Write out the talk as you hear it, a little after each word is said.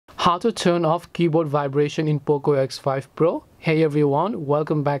How to turn off keyboard vibration in Poco X5 Pro. Hey everyone,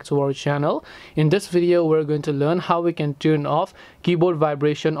 welcome back to our channel. In this video, we're going to learn how we can turn off keyboard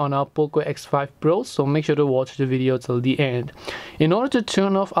vibration on our Poco X5 Pro, so make sure to watch the video till the end. In order to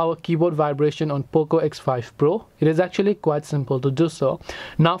turn off our keyboard vibration on Poco X5 Pro, it is actually quite simple to do so.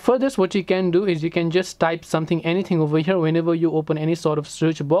 Now for this, what you can do is you can just type anything over here. Whenever you open any sort of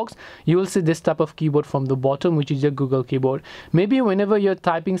search box, you will see this type of keyboard from the bottom, which is your Google keyboard. Maybe whenever you're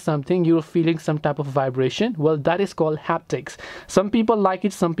typing something, you're feeling some type of vibration. Well, that is called haptics. Some people like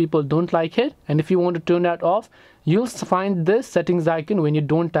it, some people don't like it, and if you want to turn that off, you'll find this settings icon when you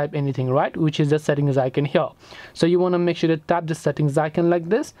don't type anything, right, which is the settings icon here. So you want to make sure to tap the settings icon like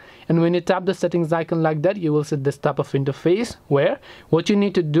this, and when you tap the settings icon like that, you will see this type of interface where what you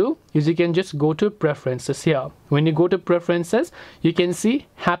need to do is you can just go to preferences here. When you go to preferences, you can see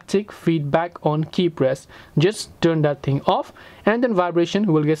haptic feedback on key press. Just turn that thing off, and then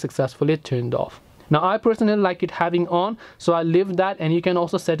vibration will get successfully turned off. Now I personally like it having on, so I leave that, and you can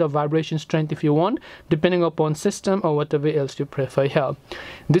also set a vibration strength if you want, depending upon system or whatever else you prefer here.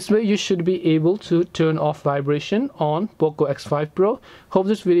 This way you should be able to turn off vibration on Poco X5 Pro. Hope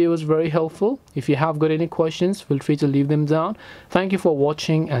this video was very helpful. If you have got any questions, feel free to leave them down. Thank you for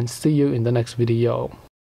watching and see you in the next video.